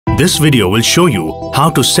This video will show you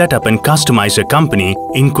how to set up and customize a company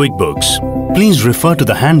in QuickBooks. Please refer to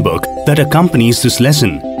the handbook that accompanies this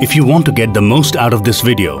lesson if you want to get the most out of this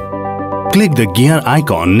video. Click the gear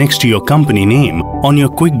icon next to your company name on your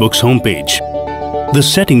QuickBooks homepage. The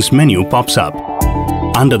Settings menu pops up.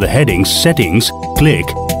 Under the heading Settings, click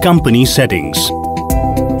Company Settings.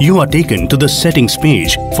 You are taken to the Settings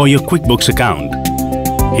page for your QuickBooks account.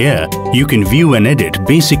 Here, you can view and edit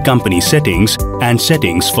basic company settings and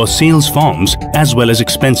settings for sales forms as well as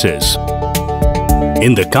expenses.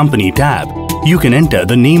 In the Company tab, you can enter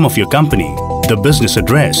the name of your company, the business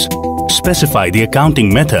address, specify the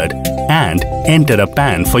accounting method, and enter a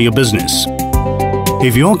PAN for your business.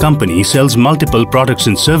 If your company sells multiple products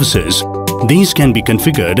and services, these can be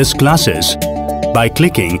configured as classes by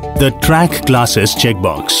clicking the Track Classes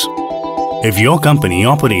checkbox. If your company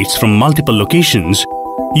operates from multiple locations,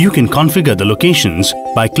 you can configure the locations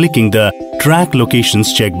by clicking the Track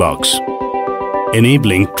Locations checkbox.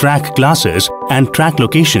 Enabling Track Classes and Track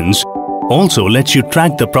Locations also lets you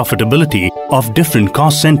track the profitability of different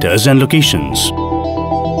cost centers and locations.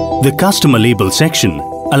 The Customer Label section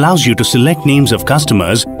allows you to select names of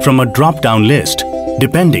customers from a drop-down list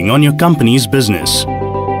depending on your company's business.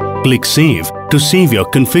 Click Save to save your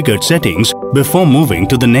configured settings before moving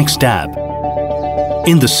to the next tab.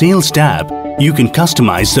 In the Sales tab, you can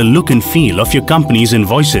customize the look and feel of your company's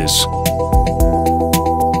invoices,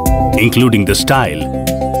 including the style,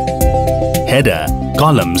 header,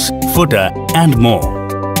 columns, footer, and more.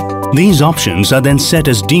 These options are then set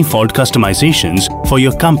as default customizations for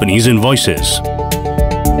your company's invoices.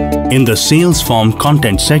 In the Sales Form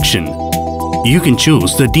Content section, you can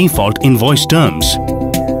choose the default invoice terms,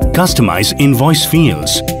 customize invoice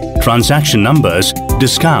fields, transaction numbers,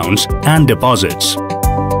 discounts, and deposits.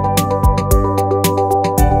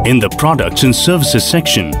 In the Products and Services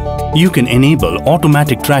section, you can enable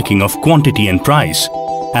automatic tracking of quantity and price,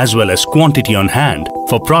 as well as quantity on hand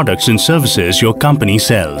for products and services your company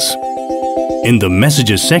sells. In the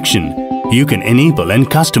Messages section, you can enable and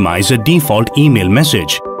customize a default email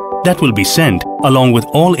message that will be sent along with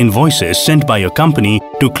all invoices sent by your company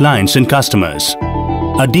to clients and customers.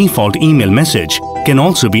 A default email message can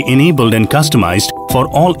also be enabled and customized for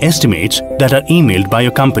all estimates that are emailed by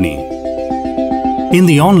your company. In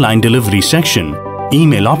the Online Delivery section,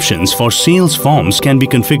 email options for sales forms can be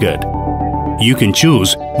configured. You can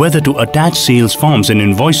choose whether to attach sales forms and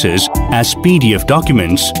invoices as PDF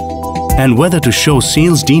documents and whether to show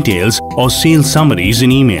sales details or sales summaries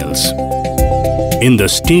in emails. In the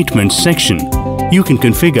Statements section, you can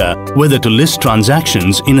configure whether to list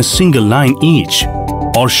transactions in a single line each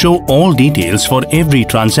or show all details for every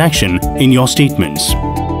transaction in your statements.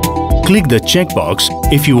 Click the checkbox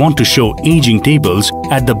if you want to show aging tables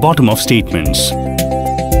at the bottom of statements.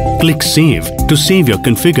 Click Save to save your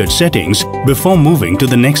configured settings before moving to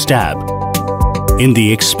the next tab. In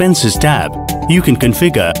the Expenses tab, you can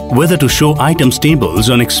configure whether to show items tables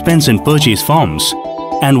on expense and purchase forms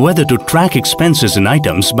and whether to track expenses and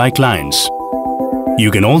items by clients. You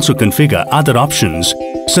can also configure other options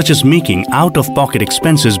such as making out-of-pocket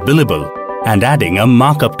expenses billable and adding a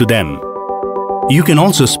markup to them. You can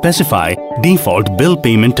also specify default bill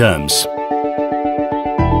payment terms.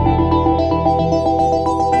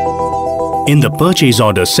 In the Purchase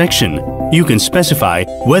Orders section, you can specify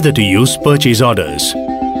whether to use purchase orders.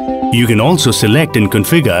 You can also select and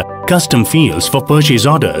configure custom fields for purchase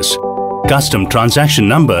orders, custom transaction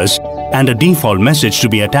numbers, and a default message to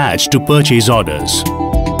be attached to purchase orders.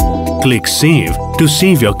 Click Save to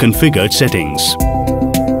save your configured settings.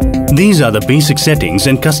 These are the basic settings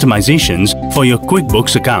and customizations for your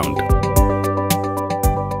QuickBooks account.